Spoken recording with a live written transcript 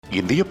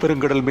இந்திய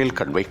பெருங்கடல் மேல்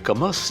கண்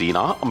வைக்கும்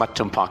சீனா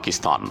மற்றும்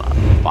பாகிஸ்தான்.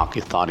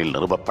 பாகிஸ்தானில்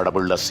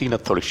நிறுவப்படவுள்ள சீன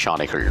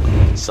தொழிற்சாலைகள்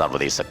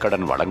சர்வதேச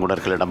கடன்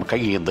வழங்குனர்களிடம்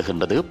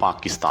கையேந்துகின்றது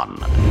பாகிஸ்தான்.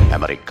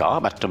 அமெரிக்கா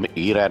மற்றும்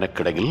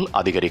ஈரானுக்கிடையில்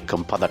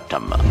அதிகரிக்கும்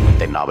பதட்டம்.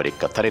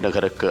 தென்னாப்பிரிக்க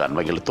தலைநகருக்கு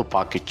அண்மையில்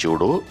துப்பாக்கிச்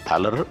சூடு,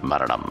 பலர்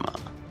மரணம்.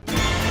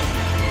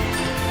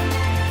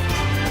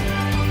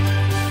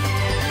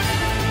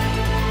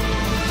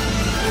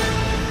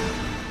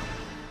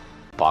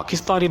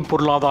 பாகிஸ்தானின்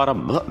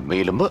பொருளாதாரம்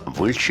மேலும்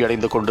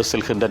வீழ்ச்சியடைந்து கொண்டு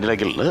செல்கின்ற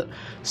நிலையில்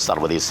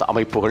சர்வதேச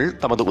அமைப்புகள்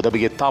தமது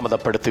உதவியை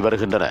தாமதப்படுத்தி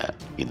வருகின்றன.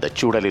 இந்த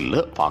சூழலில்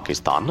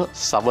பாகிஸ்தான்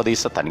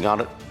சர்வதேச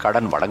தனியார்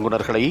கடன்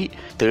வழங்குனர்களை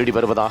தேடி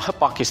வருவதாக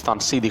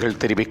பாகிஸ்தான் செய்திகள்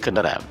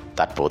தெரிவிக்கின்றன.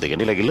 தற்போதைய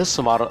நிலையில்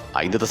சுமார்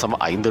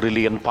 5.5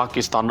 டிரில்லியன்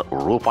பாகிஸ்தான்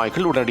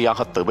ரூபாய்கள்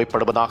உடனடியாக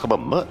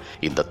தேவைப்படுவதாகவும்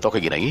இந்த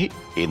தொகையினை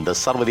இந்த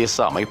சர்வதேச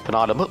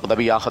அமைப்பினாலும்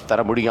உதவியாக தர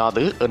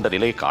முடியாது என்ற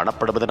நிலை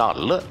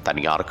காணப்படுவதனால்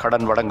தனியார்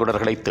கடன்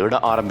வழங்குனர்களை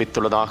தேட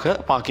ஆரம்பித்துள்ளதாக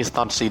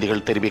பாகிஸ்தான்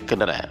செய்திகள்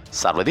தெரிவிக்கின்றன.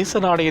 சர்வதேச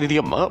நாணய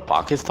நிதியம்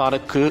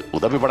பாகிஸ்தானுக்கு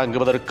உதவி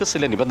வழங்குவதற்கு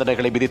சில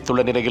நிபந்தனைகளை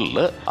விதித்துள்ள நிலையில்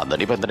அந்த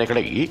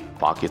நிபந்தனைகளை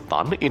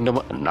பாகிஸ்தான் இன்னும்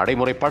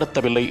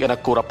நடைமுறைப்படுத்தவில்லை என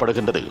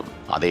கூறப்படுகின்றது.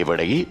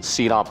 அதேவேளை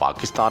சீனா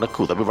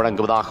பாகிஸ்தானுக்கு உதவி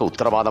வழங்குவதாக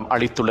உத்தரவாதம்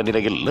அளித்துள்ள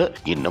நிலையில்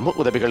இன்னும்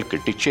உதவிகள்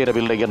கிட்டிச்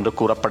சேரவில்லை என்று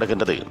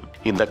கூறப்படுகின்றது.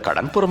 இந்த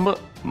கடன் பெறும்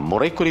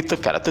முறை குறித்து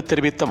கருத்து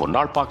தெரிவித்த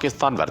முன்னாள்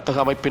பாகிஸ்தான் வர்த்தக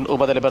அமைப்பின்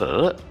உபதலைவர்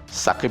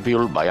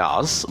சகிபுல்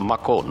பயாஸ்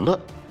மக்கோன்,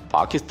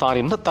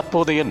 பாகிஸ்தானின்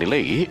தற்போதைய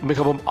நிலை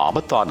மிகவும்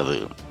ஆபத்தானது.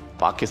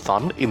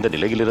 பாகிஸ்தான் இந்த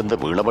நிலையிலிருந்து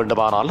மீள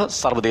வேண்டுமானால்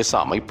சர்வதேச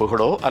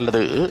அமைப்புகளோ அல்லது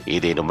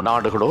ஏதேனும்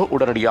நாடுகளோ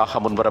உடனடியாக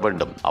முன்வர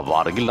வேண்டும்.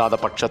 அவ்வாறு இல்லாத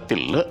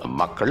பட்சத்தில்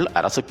மக்கள்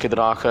அரசுக்கு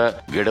எதிராக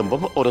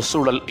எழும்பும் ஒரு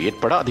சூழல்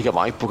ஏற்பட அதிக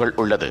வாய்ப்புகள்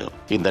உள்ளது.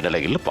 இந்த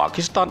நிலையில்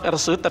பாகிஸ்தான்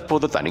அரசு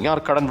தற்போது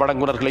தனியார் கடன்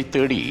வழங்குனர்களை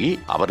தேடி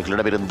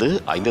அவர்களிடமிருந்து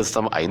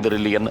 5.5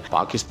 டிரில்லியன்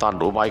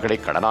பாகிஸ்தான் ரூபாய்களை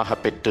கடனாக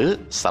பெற்று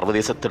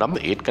சர்வதேசத்திடம்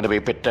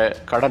ஏற்கனவே பெற்ற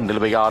கடன்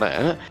நிலுவையான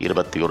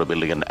 21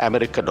 பில்லியன்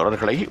அமெரிக்க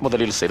டாலர்களை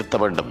முதலில் செலுத்த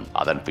வேண்டும்.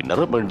 அதன்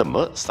பின்னர் மீண்டும்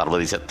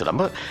சர்வதேசத்திடம்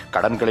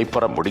கடன்களை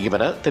பெற முடியும்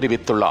என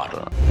தெரிவித்துள்ளார்.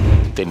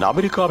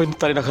 தென்னாப்பிரிக்காவின்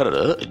தலைநகர்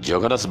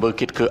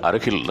ஜோகனஸ்பர்க்கிற்கு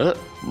அருகில்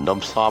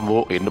நம்சாமோ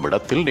என்னும்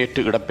இடத்தில்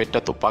நேற்று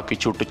இடம்பெற்ற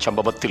துப்பாக்கிச் சூட்டு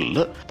சம்பவத்தில்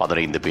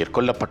 15 பேர்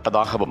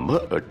கொல்லப்பட்டதாகவும்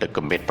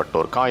 8க்கும்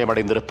மேற்பட்டோர்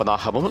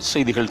காயமடைந்திருப்பதாகவும்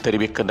செய்திகள்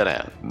தெரிவிக்கின்றன.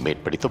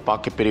 மேற்படி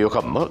துப்பாக்கி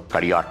பிரயோகம்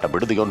களியாட்ட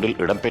விடுதியொன்றில்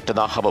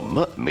இடம்பெற்றதாகவும்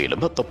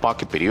மேலும்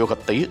துப்பாக்கி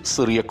பிரயோகத்தை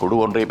சிறிய குழு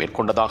ஒன்றே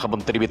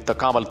மேற்கொண்டதாகவும் தெரிவித்த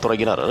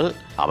காவல்துறையினர்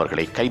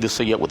அவர்களை கைது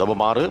செய்ய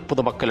உதவுமாறு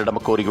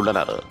பொதுமக்களிடம்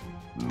கோரியுள்ளனர்.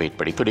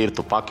 மேற்படி திடீர்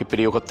துப்பாக்கி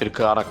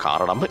பிரயோகத்திற்கான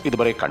காரணம்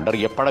இதுவரை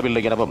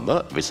கண்டறியப்படவில்லை எனவும்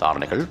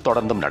விசாரணைகள்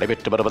தொடர்ந்தும்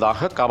நடைபெற்று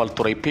வருவதாக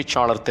காவல்துறை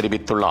பேச்சாளர்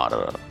தெரிவித்துள்ளார்.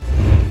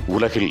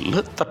 உலகில்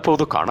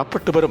தற்போது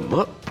காணப்பட்டு வரும்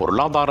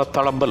பொருளாதார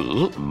தளம்பல்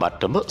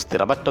மற்றும்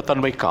ஸ்திரமற்ற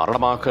தன்மை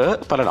காரணமாக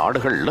பல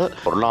நாடுகள்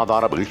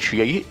பொருளாதார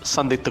வீழ்ச்சியை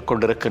சந்தித்துக்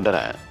கொண்டிருக்கின்றன.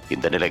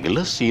 இந்த நிலையில்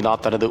சீனா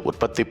தனது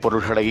உற்பத்தி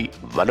பொருட்களை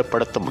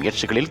வலுப்படுத்தும்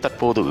முயற்சிகளில்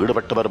தற்போது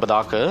ஈடுபட்டு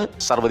வருவதாக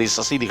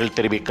சர்வதேச செய்திகள்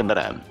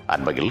தெரிவிக்கின்றன.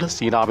 அண்மையில்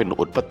சீனாவின்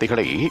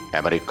உற்பத்திகளை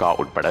அமெரிக்கா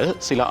உட்பட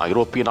சில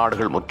ஐரோப்பிய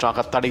நாடுகள்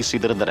முற்றாக தடை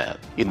செய்திருந்தன.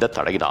 இந்த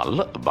தடையினால்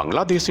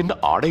பங்களாதேஷின்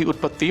ஆடை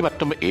உற்பத்தி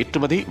மற்றும்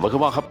ஏற்றுமதி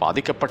வெகுவாக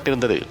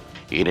பாதிக்கப்பட்டிருந்தது.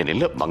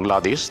 ஏனெனில்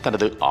பங்களாதேஷ்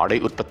தனது ஆடை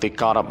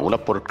உற்பத்திக்கான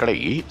மூலப்பொருட்களை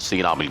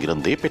சீனாவில்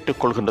இருந்தே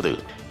பெற்றுக் கொள்கின்றது.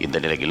 இந்த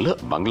நிலையில்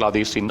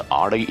பங்களாதேஷின்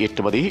ஆடை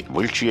ஏற்றுமதி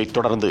வீழ்ச்சியை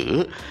தொடர்ந்து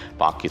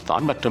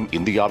பாகிஸ்தான் மற்றும்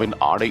இந்தியாவின்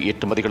ஆடை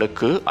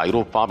ஏற்றுமதிகளுக்கு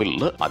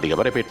ஐரோப்பாவில் அதிக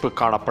வரவேற்பு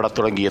காணப்பட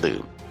தொடங்கியது.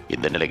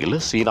 இந்த நிலையில்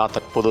சீனா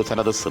தற்போது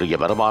தனது சிறிய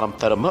வருமானம்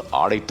தரும்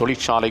ஆடை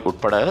தொழிற்சாலை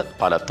உட்பட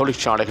பல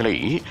தொழிற்சாலைகளை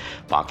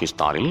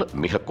பாகிஸ்தானில்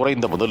மிக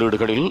குறைந்த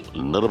முதலீடுகளில்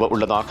நிறுவ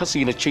உள்ளதாக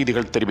சீன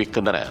செய்திகள்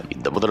தெரிவிக்கின்றன.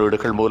 இந்த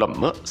முதலீடுகள் மூலம்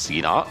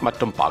சீனா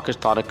மற்றும்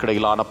பாகிஸ்தானுக்கு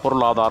இடையிலான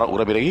பொருளாதார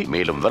உறவினை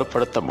மேலும்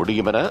வலுப்படுத்த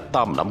முடியும் என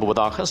தாம்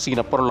நம்புவதாக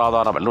சீன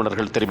பொருளாதார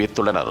வல்லுநர்கள்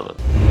தெரிவித்துள்ளனர்.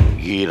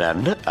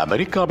 ஈரான்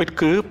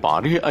அமெரிக்காவிற்கு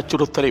பாரிய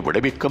அச்சுறுத்தலை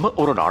விடுவிக்கும்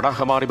ஒரு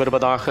நாடாக மாறி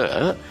வருவதாக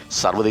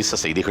சர்வதேச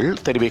செய்திகள்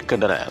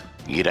தெரிவிக்கின்றன.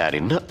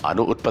 ஈரானின்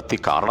அணு உற்பத்தி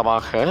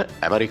காரணமாக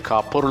அமெரிக்கா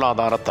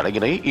பொருளாதார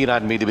தடையினை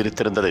ஈரான் மீது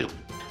விதித்திருந்தது.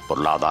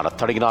 பொருளாதார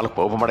தடையினால்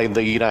கோபமடைந்த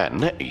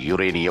ஈரான்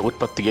யுரேனிய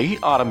உற்பத்தியை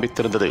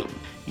ஆரம்பித்திருந்தது.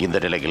 இந்த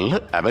நிலையில்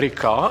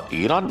அமெரிக்கா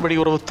ஈரான்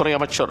வெளியுறவுத்துறை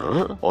அமைச்சர்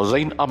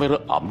ஹொசைன் அமீர்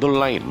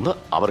அப்துல்லாயின்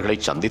அவர்களை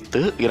சந்தித்து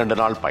 2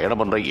 நாள்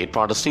பயணம் ஒன்றை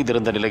ஏற்பாடு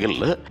செய்திருந்த நிலையில்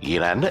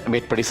ஈரான்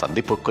மேற்படி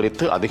சந்திப்பு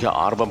குறித்து அதிக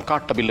ஆர்வம்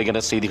காட்டவில்லை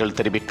என செய்திகள்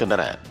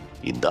தெரிவிக்கின்றன.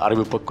 இந்த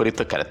அறிவிப்பு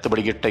குறித்து கருத்து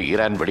வெளியிட்ட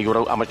ஈரான்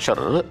வெளியுறவு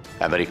அமைச்சர்,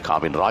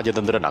 அமெரிக்காவின்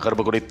ராஜதந்திர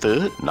நகர்வு குறித்து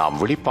நாம்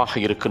விழிப்பாக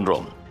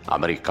இருக்கின்றோம்.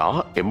 அமெரிக்கா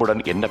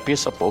எம்முடன் என்ன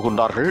பேசப்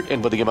போகின்றார்கள்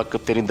என்பது எமக்கு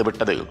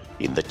தெரிந்துவிட்டது.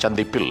 இந்த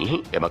சந்திப்பில்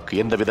எமக்கு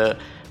எந்தவித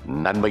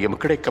நன்மையும்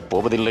கிடைக்கப்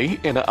போவதில்லை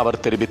என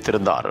அவர்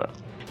தெரிவித்திருந்தார்.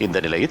 இந்த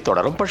நிலை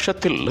தொடரும்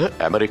பட்சத்தில்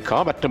அமெரிக்கா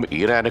மற்றும்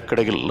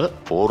ஈரானுக்கிடையில்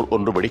போர்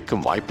ஒன்று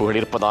வெடிக்கும் வாய்ப்புகள்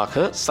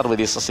இருப்பதாக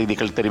சர்வதேச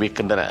செய்திகள்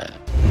தெரிவிக்கின்றன.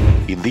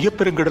 இந்திய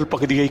பெருங்கடல்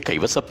பகுதியை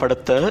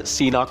கைவசப்படுத்த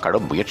சீனா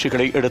கடும்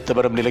முயற்சிகளை எடுத்து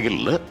வரும்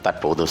நிலையில்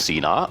தற்போது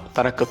சீனா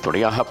தனக்கு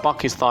துணையாக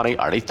பாகிஸ்தானை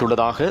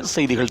அழைத்துள்ளதாக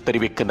செய்திகள்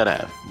தெரிவிக்கின்றன.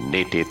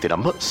 நேற்றைய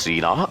தினம்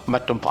சீனா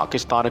மற்றும்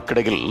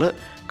பாகிஸ்தானுக்கிடையில்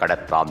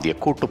கடற்பிராந்திய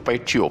கூட்டு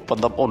பயிற்சி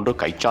ஒப்பந்தம் ஒன்று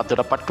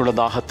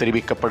கைச்சாத்திடப்பட்டுள்ளதாக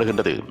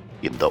தெரிவிக்கப்படுகின்றது.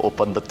 இந்த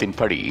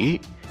ஒப்பந்தத்தின்படி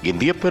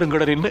இந்திய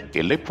பெருங்கடலின்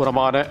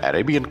எல்லைப்புறமான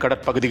அரேபியன்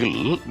கடற்பகுதியில்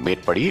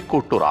மேற்படி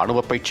கூட்டு ராணுவ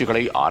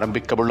பயிற்சிகளை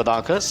ஆரம்பிக்க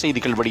உள்ளதாக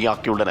செய்திகள்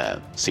வெளியாகியுள்ளன.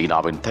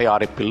 சீனாவின்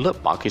தயாரிப்பில்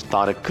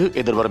பாகிஸ்தானுக்கு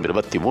எதிர்வரும்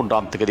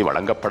 23ஆம் தேதி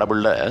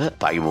வழங்கப்படவுள்ள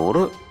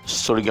தைமூர்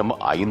சுழியம்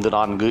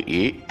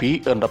 54AP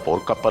என்ற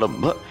போர்க்கப்பலும்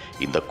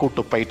இந்த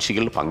கூட்டு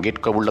பயிற்சியில்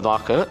பங்கேற்க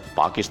உள்ளதாக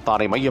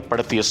பாகிஸ்தானை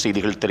மையப்படுத்திய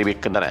செய்திகள்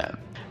தெரிவிக்கின்றன.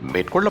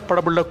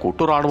 மேற்கொள்ளப்படவுள்ள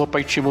கூட்டு ராணுவ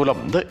பயிற்சி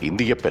மூலம்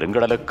இந்திய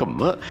பெருங்கடலுக்கும்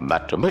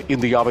மற்றும்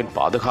இந்தியாவின்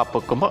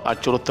பாதுகாப்புக்கும்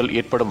அச்சுறுத்தல்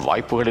ஏற்படும்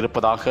வாய்ப்புகள்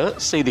இருப்பதாக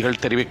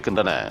செய்திகள்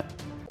தெரிவிக்கின்றன.